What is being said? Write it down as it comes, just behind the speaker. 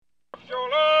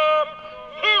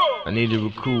I need to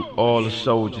recruit all the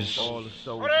soldiers, all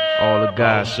the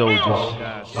God soldiers.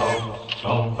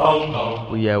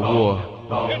 We at war.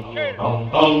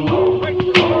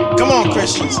 Come on,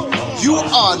 Christians. You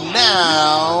are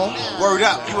now, word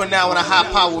up, you are now in a high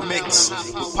power mix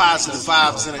with Positive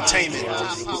Vibes Entertainment.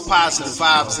 With Positive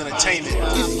Vibes Entertainment.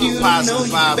 With Positive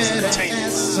Vibes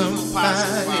Entertainment.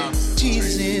 Somebody,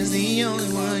 Jesus is the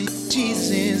only one.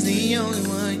 Jesus is the only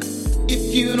one.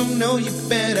 If you don't know, you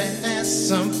better ask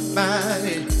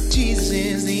somebody. Jesus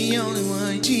is the only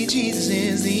one. Jesus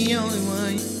is the only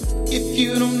one. If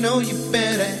you don't know, you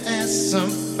better ask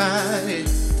somebody.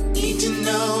 Need to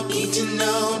know, need to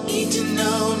know, need to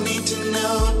know, need to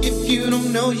know. If you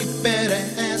don't know, you better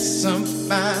ask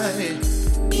somebody.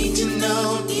 Need to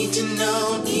know, need to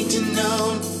know, need to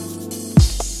know.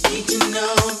 Need to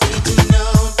know, need to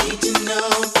know, need to know.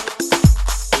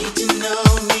 Need to know,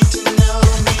 need to know,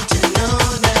 need to know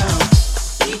now.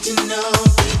 Need to know,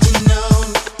 need to know.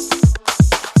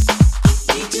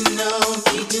 Need to know,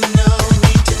 need to know,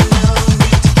 need to know,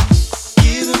 need to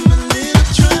give him a little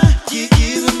try. Give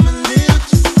him a little,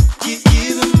 give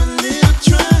him a little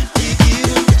try. Give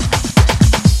him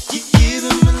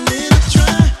a little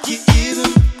try. Give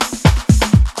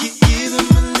him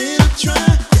a little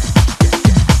try. You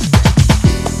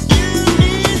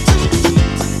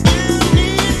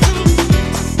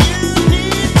need to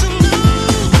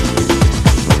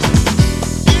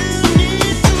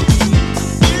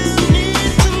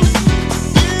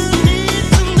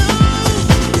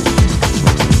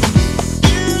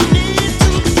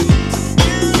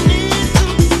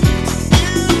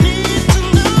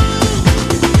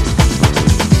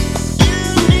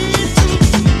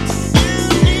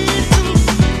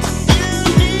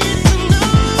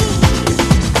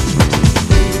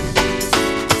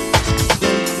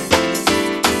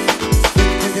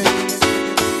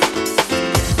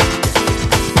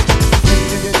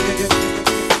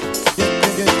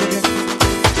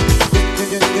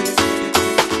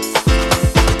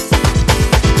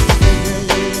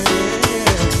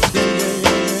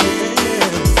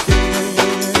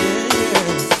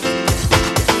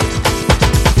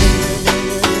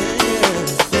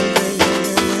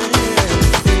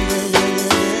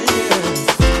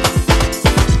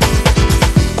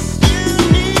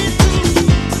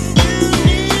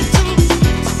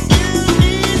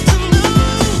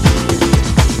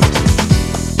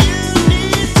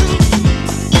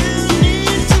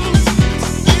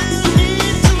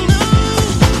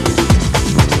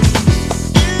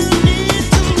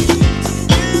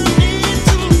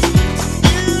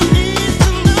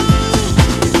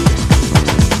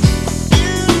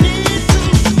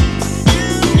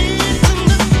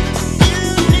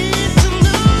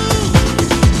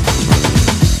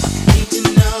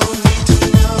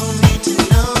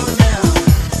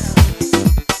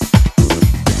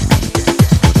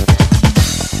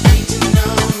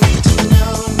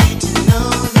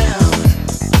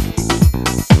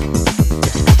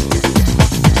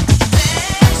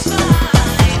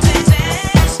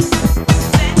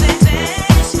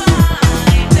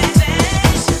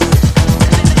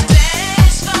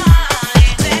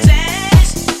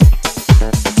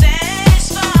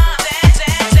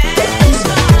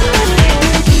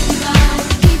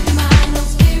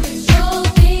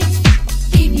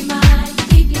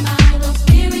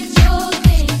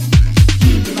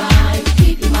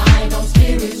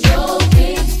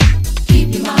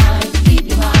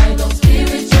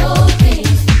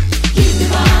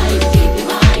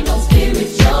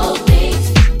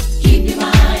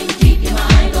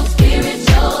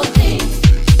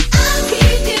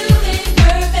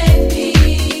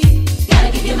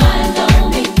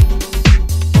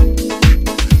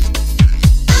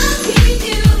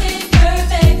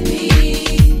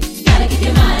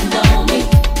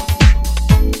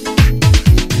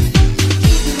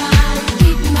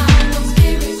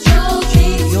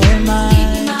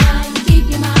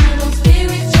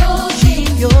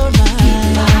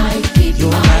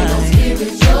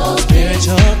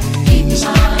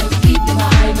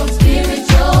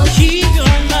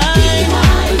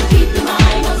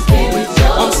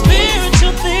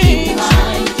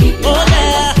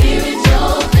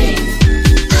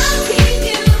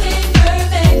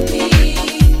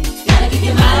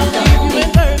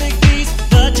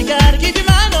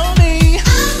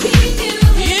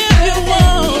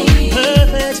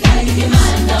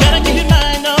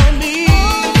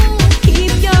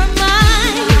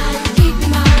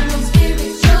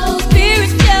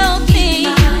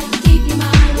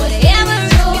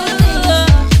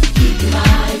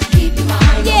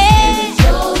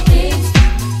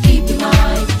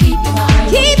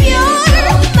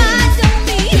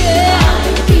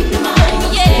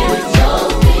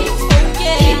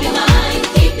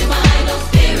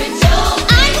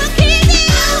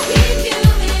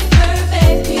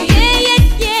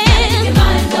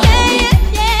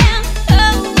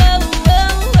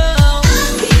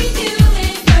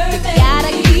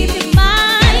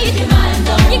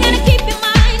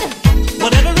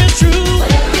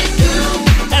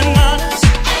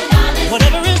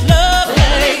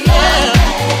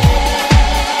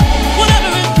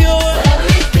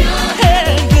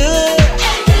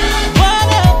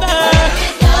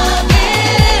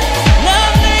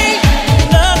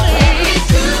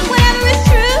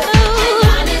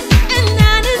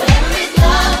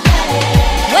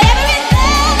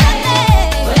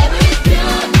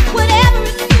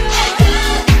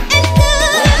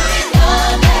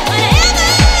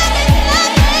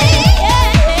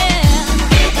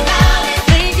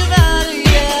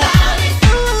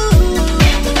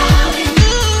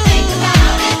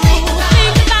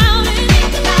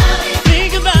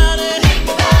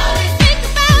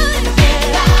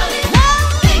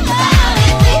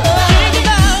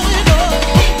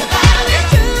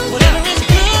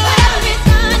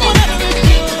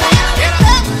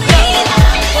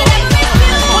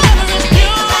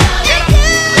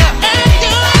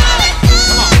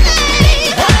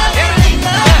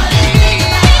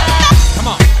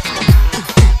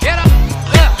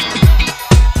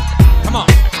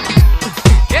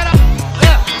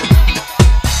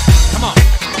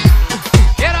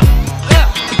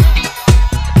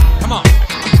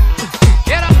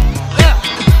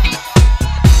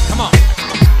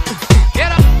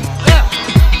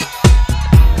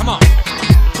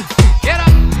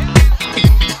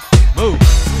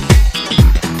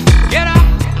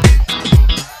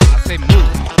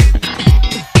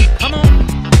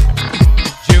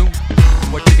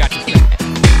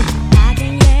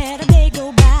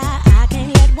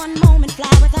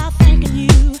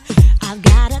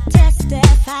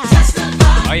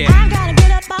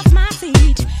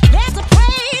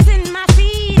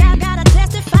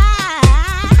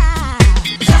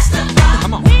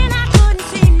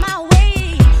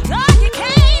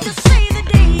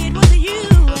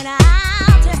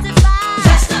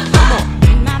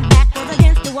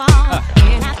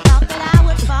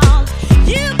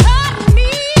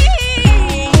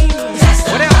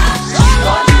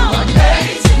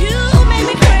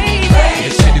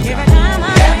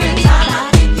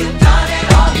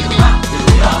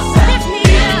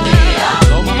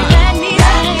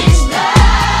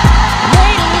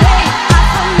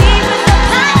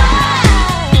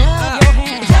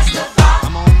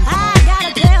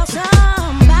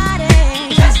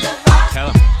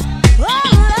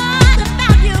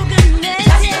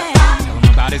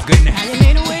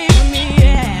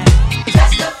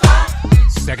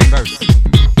second verse.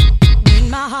 When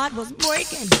my heart was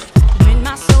breaking, when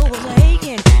my soul was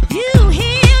aching, you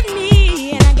healed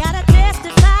me, and I gotta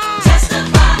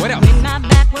testify. What else? When my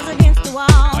back was against the wall,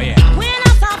 Oh, yeah. when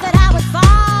I thought that I would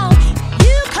fall,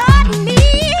 you caught me.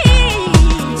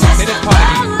 Say this part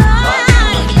again.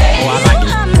 Oh, I like it.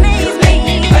 You amaze me.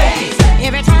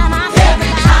 Every time I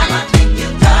think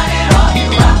you've done it all, you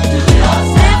rock to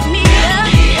yourself. Lift me up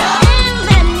and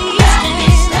let me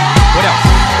stand. What else?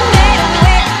 Made a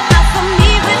way out for me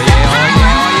with Oh, yeah, oh,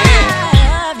 yeah, oh,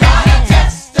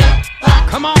 yeah.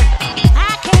 Come on.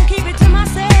 I can't keep it to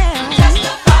myself.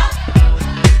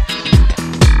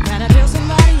 Gotta tell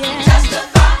somebody else.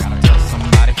 Gotta tell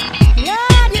somebody.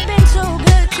 Lord, you've been so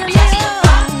good to me.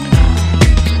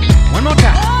 One more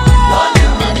time.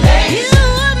 You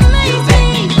amaze me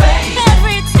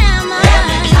every time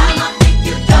I think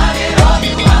you've done it all.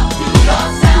 You rock to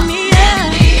yourself. Me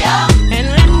up and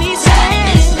let me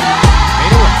stand.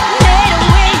 Made a way. Made a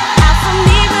way out for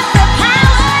me with the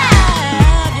power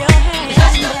of your hand.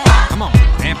 Come on.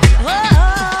 Amp it. Whoa,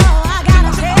 I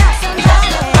gotta tell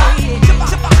somebody.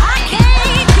 I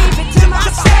can't keep it to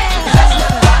myself.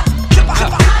 Gotta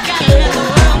let the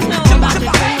world know about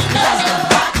the things that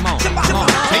Come on. Come on.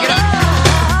 Take it up.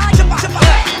 I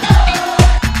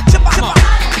Come on.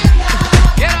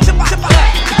 Get up. Come on. Get up.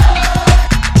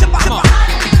 Come on. Get up. Come on.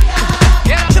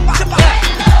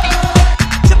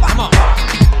 Get up. Come on.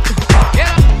 Get up. Come on. Get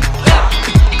up.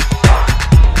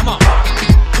 Come on. Get up.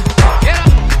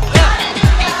 Come on.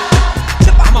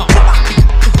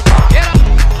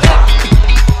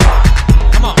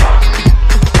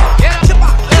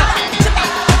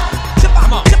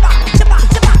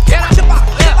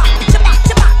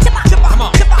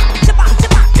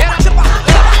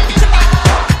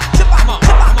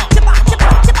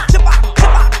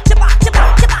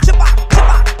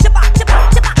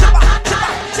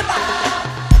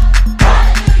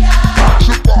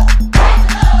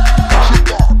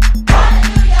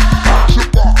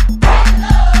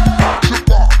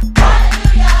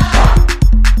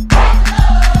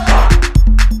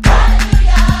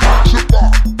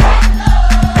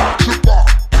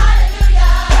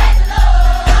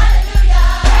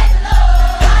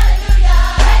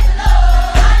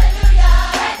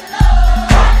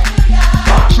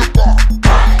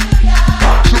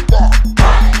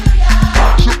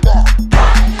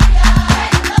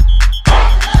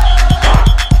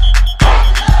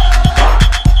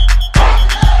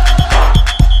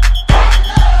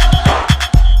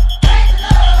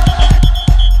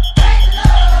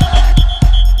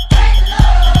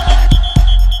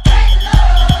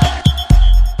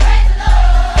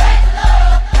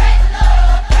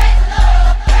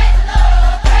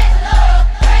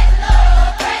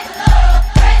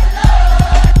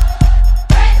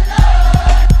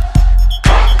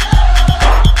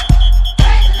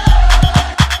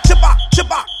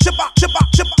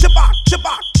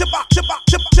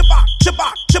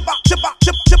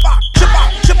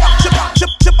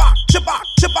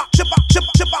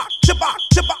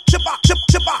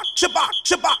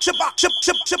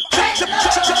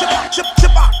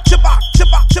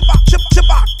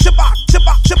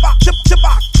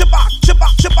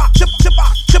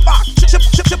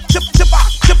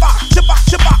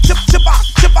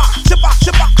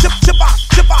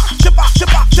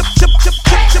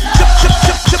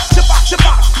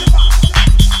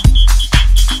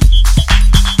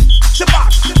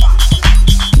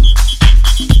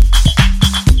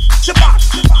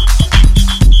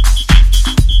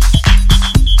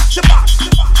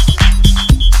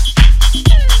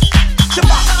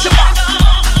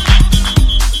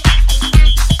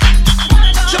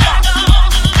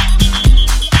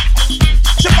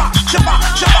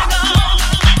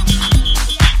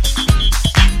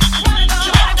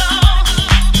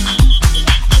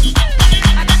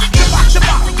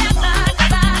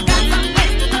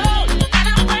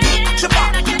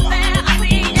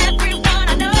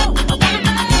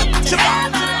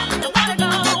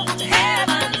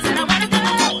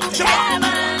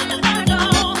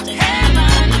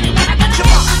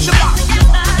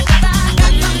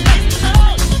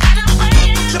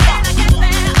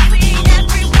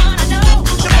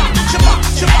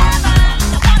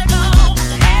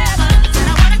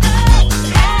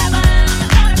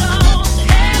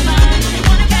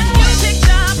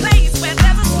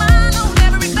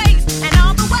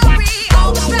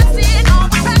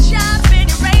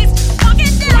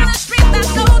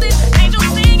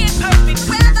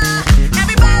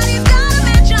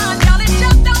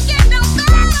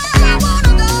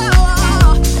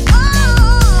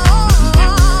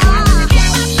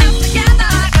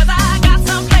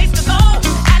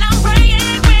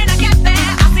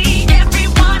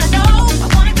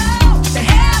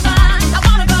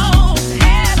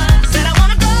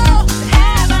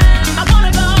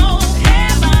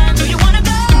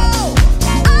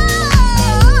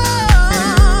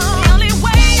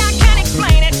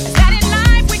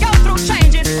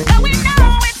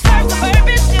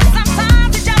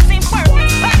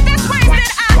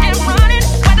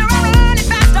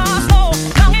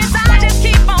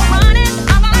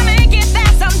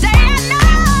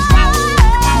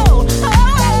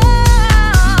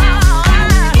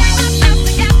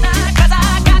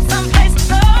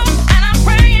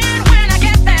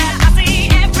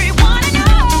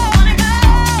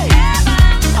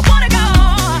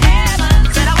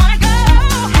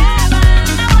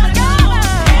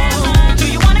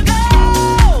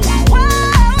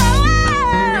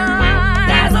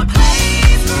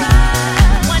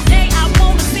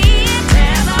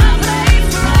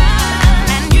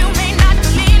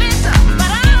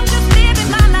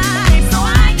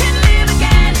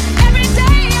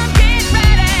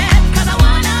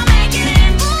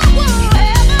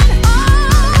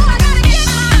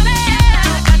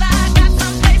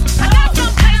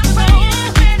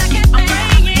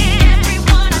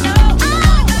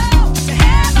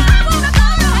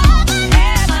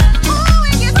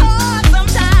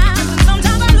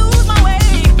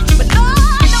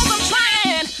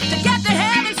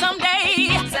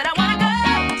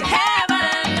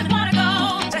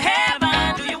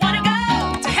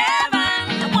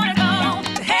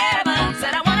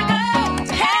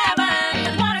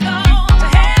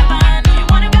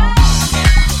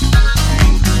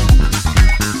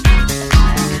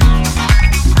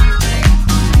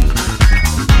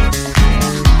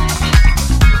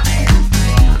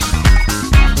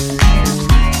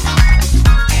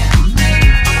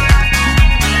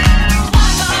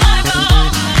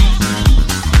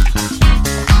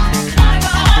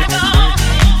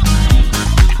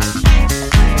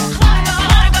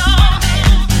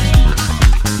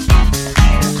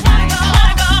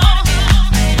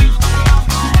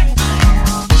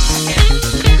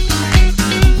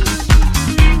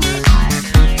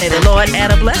 Lord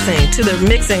add a blessing to the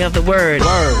mixing of the word.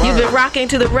 You've been rocking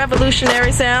to the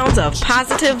revolutionary sounds of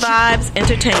Positive Vibes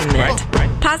Entertainment.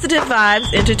 Positive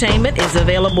Vibes Entertainment is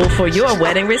available for your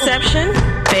wedding reception,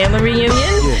 family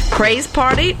reunion, praise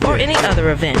party, or any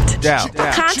other event.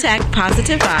 Contact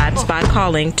Positive Vibes by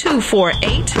calling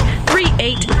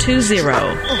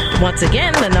 248-3820. Once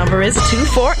again, the number is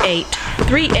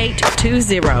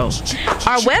 248-3820.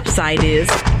 Our website is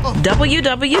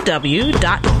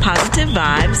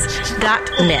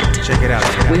www.positivevibes.net. Check it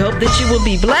out. We hope that you will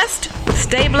be blessed,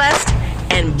 stay blessed,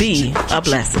 and be a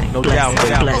blessing. No doubt.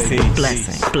 Blessing,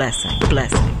 blessing, blessing,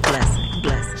 blessing.